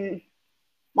back and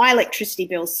my electricity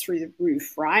bill's through the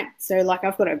roof, right? So, like,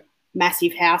 I've got a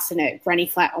massive house and a granny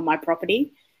flat on my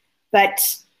property. But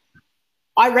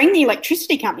I rang the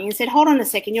electricity company and said, hold on a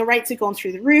second, your rates have gone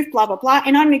through the roof, blah, blah, blah.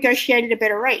 And I negotiated a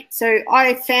better rate. So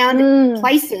I found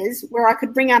places where I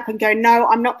could ring up and go, no,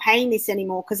 I'm not paying this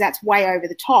anymore because that's way over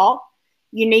the top.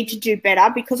 You need to do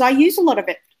better because I use a lot of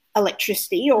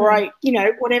electricity or I, you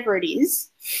know, whatever it is.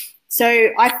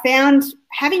 So I found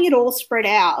having it all spread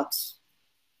out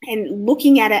and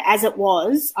looking at it as it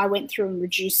was, I went through and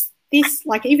reduced this,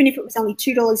 like even if it was only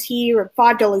 $2 here or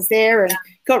 $5 there and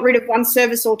got rid of one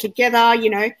service altogether, you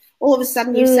know, all of a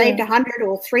sudden you've saved $100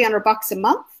 or $300 a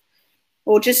month,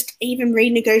 or just even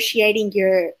renegotiating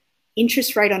your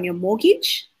interest rate on your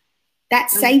mortgage.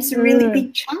 That saves a really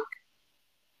big chunk.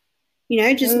 You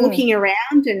know, just looking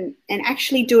around and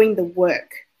actually doing the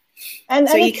work. And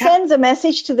it sends a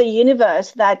message to the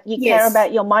universe that you care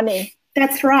about your money.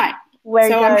 That's right. So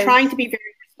I'm trying to be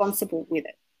very responsible with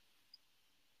it.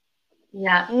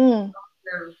 Yeah.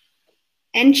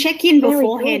 And check in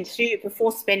beforehand too,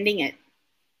 before spending it.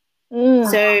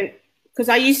 So, because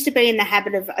I used to be in the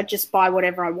habit of I just buy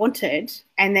whatever I wanted,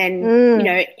 and then, you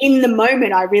know, in the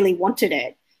moment I really wanted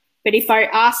it. But if I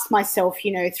asked myself,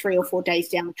 you know, 3 or 4 days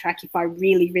down the track, if I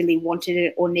really, really wanted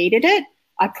it or needed it,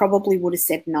 I probably would have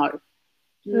said no.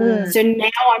 So now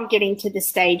I'm getting to the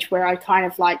stage where I kind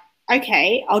of like,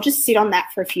 okay, I'll just sit on that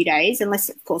for a few days, unless,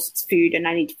 of course, it's food and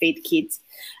I need to feed the kids,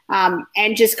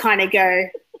 and just kind of go,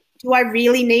 do I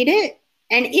really need it?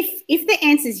 And if the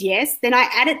answer is yes, then I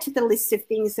add it to the list of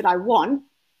things that I want,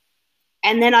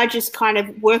 and then I just kind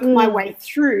of work my way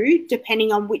through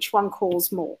depending on which one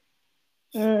calls more.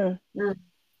 I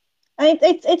mean,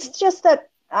 it's just that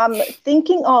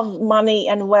thinking of money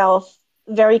and wealth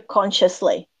very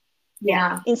consciously.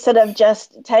 Yeah. Instead of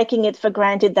just taking it for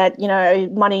granted that, you know,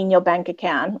 money in your bank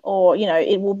account or, you know,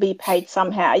 it will be paid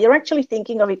somehow. You're actually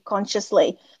thinking of it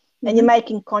consciously and you're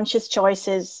making conscious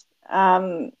choices,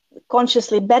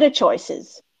 consciously better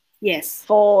choices. Yes.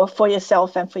 For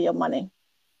yourself and for your money.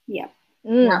 Yeah.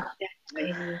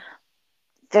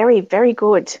 Very, very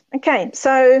good. Okay.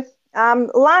 So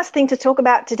last thing to talk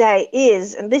about today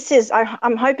is, and this is,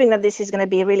 I'm hoping that this is going to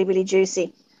be really, really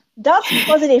juicy. Does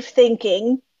positive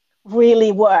thinking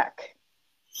really work?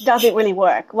 Does it really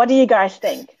work? What do you guys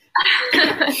think?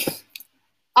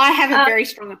 I have a very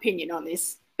strong opinion on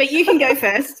this, but you can go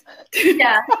first.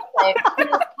 Yeah.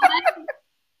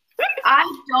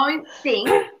 I don't think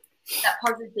that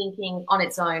positive thinking on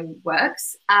its own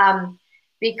works,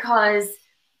 because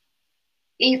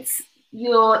it's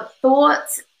your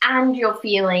thoughts and your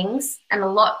feelings, and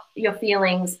your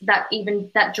feelings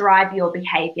that drive your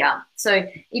behavior. So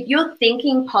if you're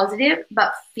thinking positive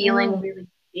but feeling really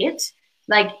shit,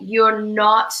 like it's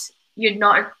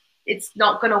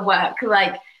not going to work,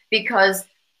 like, because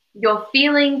you're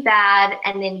feeling bad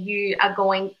and then the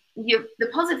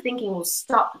positive thinking will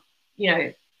stop, you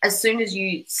know, as soon as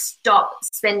you stop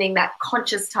spending that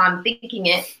conscious time thinking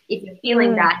it. If you're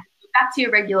feeling bad, back to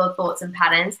your regular thoughts and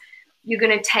patterns, you're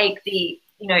going to take the,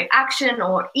 you know, action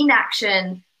or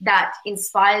inaction that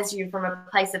inspires you from a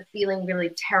place of feeling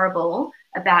really terrible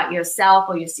about yourself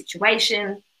or your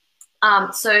situation.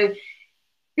 So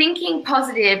thinking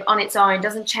positive on its own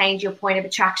doesn't change your point of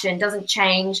attraction, doesn't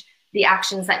change the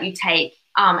actions that you take,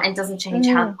 and doesn't change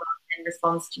how the world then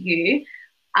responds to you.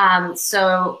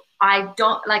 So I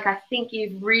don't like, I think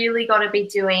you've really got to be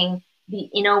doing the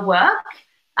inner work,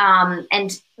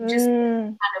 and just kind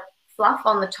of fluff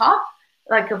on the top,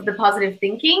 like of the positive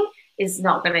thinking, is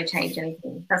not going to change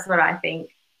anything. That's what I think.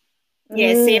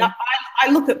 Yeah, see,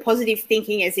 I look at positive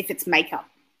thinking as if it's makeup.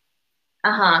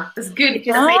 That's good.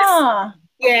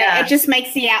 It just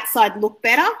makes the outside look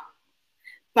better,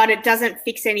 but it doesn't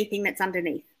fix anything that's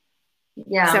underneath.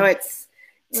 Yeah. So it's,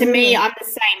 to me, I'm the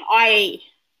same. I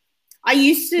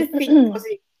used to think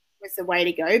positive was the way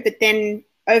to go, but then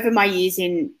over my years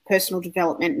in personal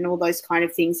development and all those kind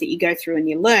of things that you go through and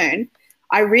you learn,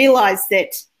 I realized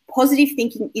that positive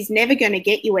thinking is never going to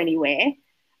get you anywhere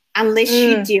unless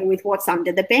you deal with what's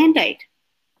under the Band-Aid.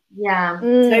 Yeah.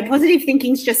 So positive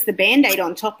thinking is just the Band-Aid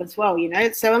on top as well, you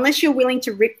know. So unless you're willing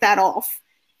to rip that off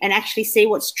and actually see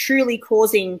what's truly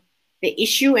causing the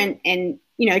issue and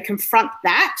you know, confront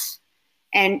that,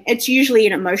 and it's usually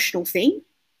an emotional thing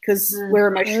because we're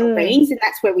emotional beings and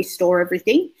that's where we store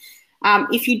everything.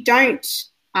 If you don't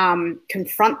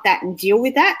confront that and deal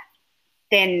with that,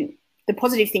 then the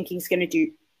positive thinking is going to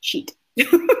do shit,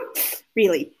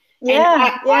 really.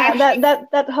 Yeah, I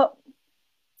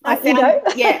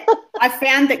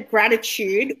found that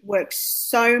gratitude works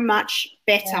so much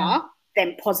better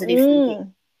than positive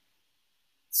thinking.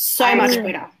 So much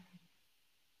better.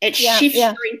 It shifts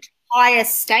your entire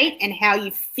state and how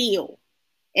you feel.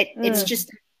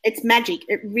 It's magic.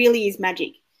 It really is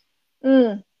magic.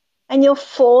 And you're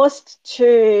forced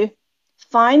to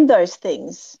find those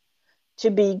things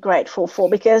to be grateful for,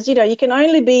 because, you know, you can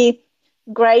only be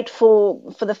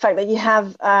grateful for the fact that you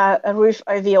have a roof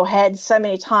over your head so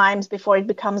many times before it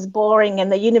becomes boring,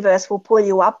 and the universe will pull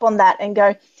you up on that and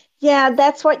go, yeah,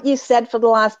 that's what you said for the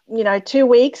last, 2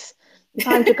 weeks.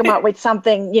 Time to come up with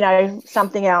something,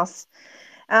 something else.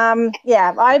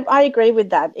 I agree with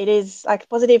that. It is like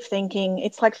positive thinking.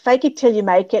 It's like fake it till you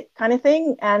make it kind of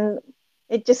thing. And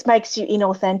it just makes you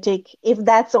inauthentic if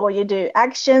that's all you do.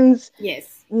 Actions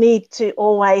need to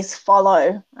always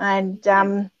follow.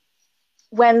 And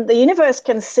when the universe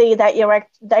can see that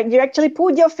you actually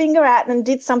pulled your finger out and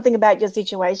did something about your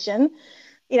situation,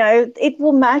 it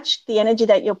will match the energy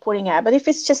that you're putting out. But if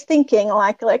it's just thinking,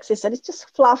 like Alexis said, it's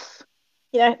just fluff.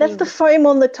 That's the foam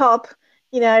on the top.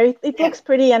 It looks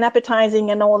pretty and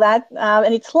appetizing and all that,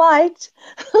 and it's light,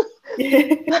 but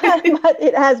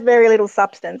it has very little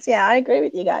substance. Yeah, I agree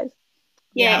with you guys.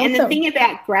 Yeah, and the thing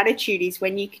about gratitude is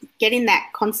when you get in that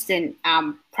constant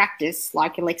practice,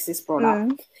 like Alexis brought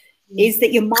up, is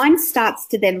that your mind starts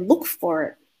to then look for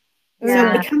it. So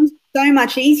it becomes so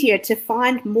much easier to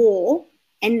find more.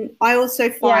 And I also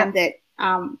find that,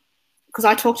 because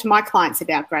I talk to my clients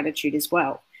about gratitude as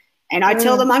well, and I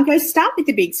tell them, I'm going to start with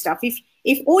the big stuff.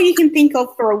 If all you can think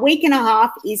of for a week and a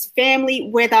half is family,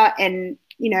 weather, and,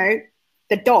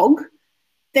 the dog,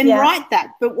 then write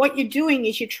that. But what you're doing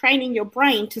is you're training your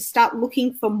brain to start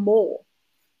looking for more.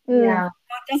 Yeah. So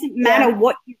it doesn't matter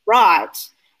what you write.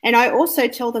 And I also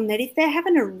tell them that if they're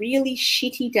having a really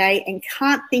shitty day and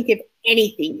can't think of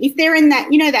anything, if they're in that,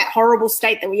 that horrible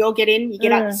state that we all get in, you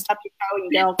get up and stub your toe and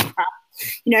you go, oh, crap,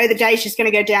 the day's just going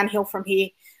to go downhill from here.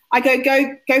 I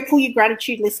go pull your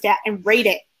gratitude list out and read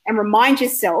it and remind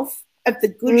yourself of the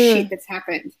good shit that's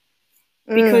happened,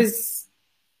 because,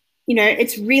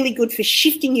 it's really good for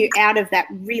shifting you out of that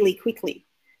really quickly.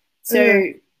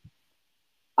 So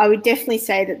I would definitely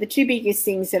say that the two biggest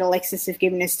things that Alexis have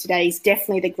given us today is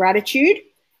definitely the gratitude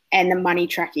and the money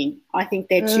tracking. I think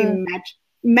they're two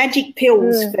magic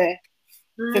pills for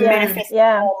manifesting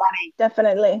more money.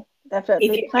 Definitely.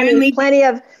 Plenty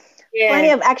of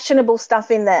actionable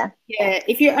stuff in there. Yeah,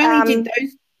 if you only did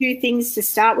those two things to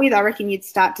start with, I reckon you'd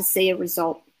start to see a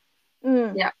result.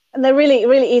 Yeah. And they're really,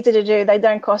 really easy to do. They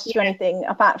don't cost you anything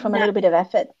apart from a little bit of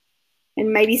effort.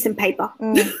 And maybe some paper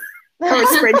or a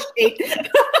spreadsheet.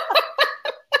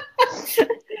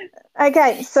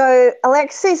 Okay, so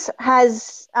Alexis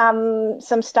has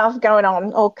some stuff going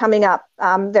on or coming up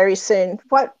very soon.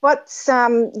 What's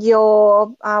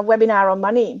your webinar on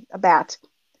money about,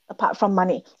 apart from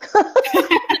money?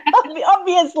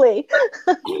 Obviously.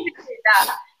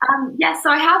 So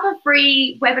I have a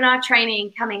free webinar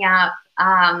training coming up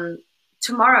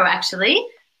tomorrow, actually,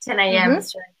 10 a.m.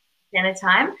 Australian Standard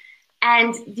Time.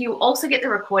 And you also get the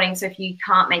recording, so if you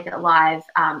can't make it live,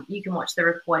 you can watch the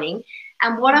recording.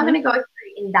 And what I'm going to go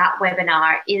through in that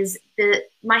webinar is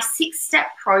my 6-step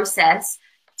process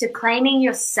to claiming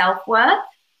your self-worth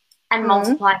and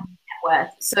multiplying your net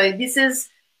worth. So this is,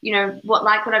 what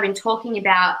I've been talking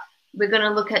about. We're going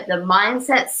to look at the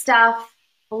mindset stuff,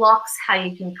 blocks, how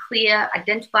you can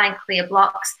identify and clear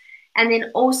blocks, and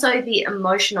then also the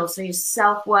emotional, so your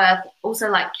self-worth, also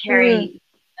like Kerry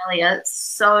earlier,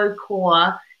 so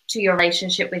core to your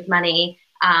relationship with money.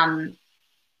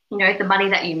 You know, the money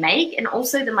that you make and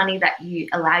also the money that you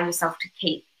allow yourself to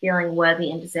keep, feeling worthy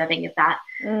and deserving of that.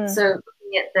 So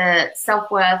looking at the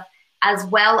self-worth as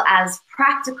well as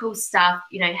practical stuff,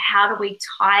 you know, how do we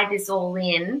tie this all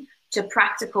in to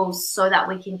practicals so that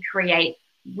we can create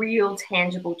real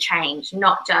tangible change,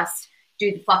 not just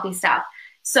do the fluffy stuff.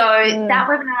 So that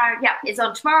webinar, is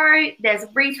on tomorrow. There's a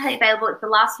replay available. It's the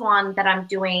last one that I'm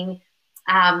doing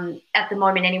at the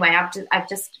moment anyway. I've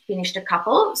just finished a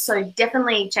couple. So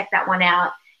definitely check that one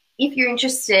out if you're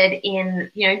interested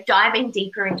in, you know, diving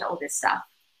deeper into all this stuff.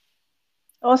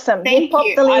 Awesome. You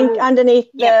popped the link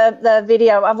underneath the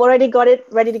video. I've already got it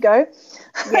ready to go.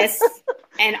 Yes.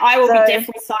 And I will be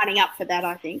definitely signing up for that,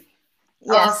 I think.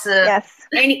 Yes. Awesome. Yes.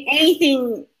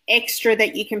 Anything extra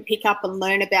that you can pick up and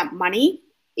learn about money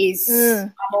is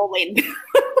I'm all in.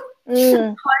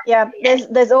 Yeah,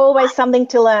 there's always something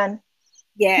to learn.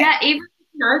 Yeah, even,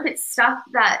 you know, if it's stuff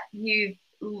that you've,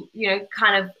 you know,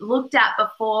 kind of looked at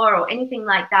before or anything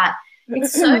like that,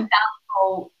 it's so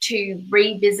valuable to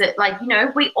revisit. Like, you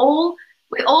know, we all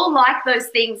like those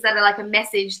things that are like a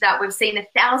message that we've seen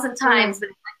 1,000 times, but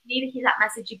it's like, you need to hear that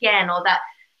message again, or that,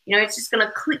 you know, it's just going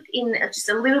to click in just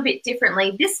a little bit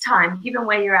differently this time, given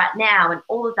where you're at now and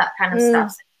all of that kind of stuff.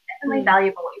 So it's definitely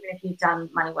valuable, even if you've done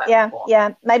money work before.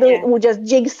 Yeah. Maybe we'll just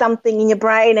jig something in your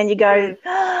brain and you go,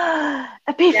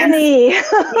 epiphany.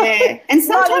 Yeah. And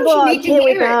sometimes you need to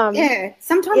hear it. Yeah.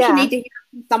 Sometimes you need to hear it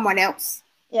from someone else.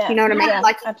 Yeah. You know what I mean? Yeah,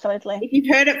 like, absolutely. If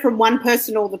you've heard it from one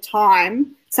person all the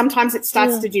time, sometimes it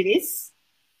starts to do this.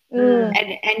 And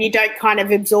you don't kind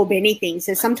of absorb anything.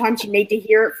 So sometimes you need to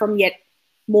hear it from yet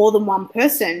more than one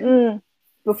person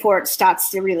before it starts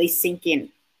to really sink in.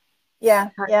 Yeah,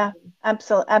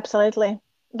 absolutely.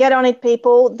 Get on it,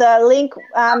 people. The link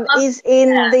is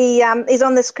is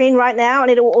on the screen right now,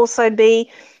 and it will also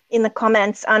be in the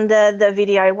comments under the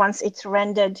video once it's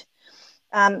rendered.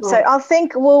 So I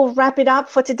think we'll wrap it up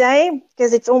for today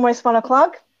because it's almost 1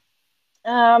 o'clock.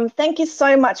 Thank you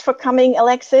so much for coming,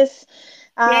 Alexis,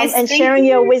 and sharing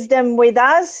your wisdom with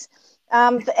us.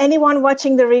 For anyone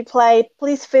watching the replay,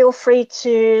 please feel free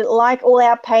to like all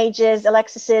our pages,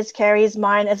 Alexis's, Kerry's,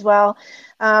 mine as well.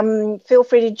 Feel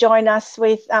free to join us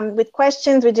with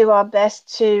questions. We do our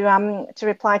best to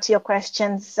reply to your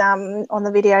questions on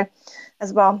the video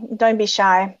as well. Don't be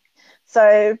shy.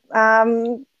 So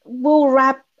we'll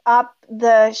wrap up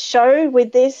the show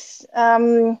with this,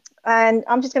 and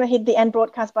I'm just going to hit the end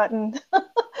broadcast button.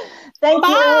 Thank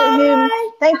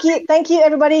you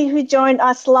everybody who joined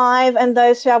us live and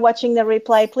those who are watching the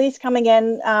replay. Please come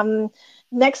again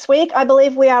next week. I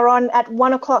believe we are on at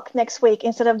 1 o'clock next week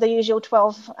instead of the usual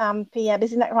 12 p.m.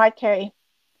 Isn't that right, Kerry?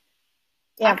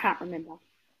 Yeah. I can't remember.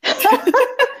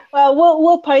 Well,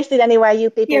 we'll post it anyway. You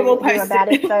people we'll post know about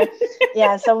it. So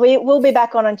so we'll be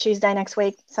back on Tuesday next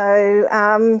week.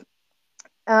 So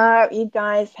you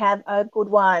guys have a good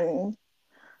one.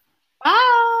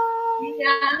 Bye.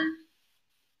 Yeah.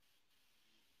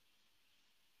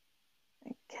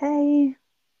 Okay.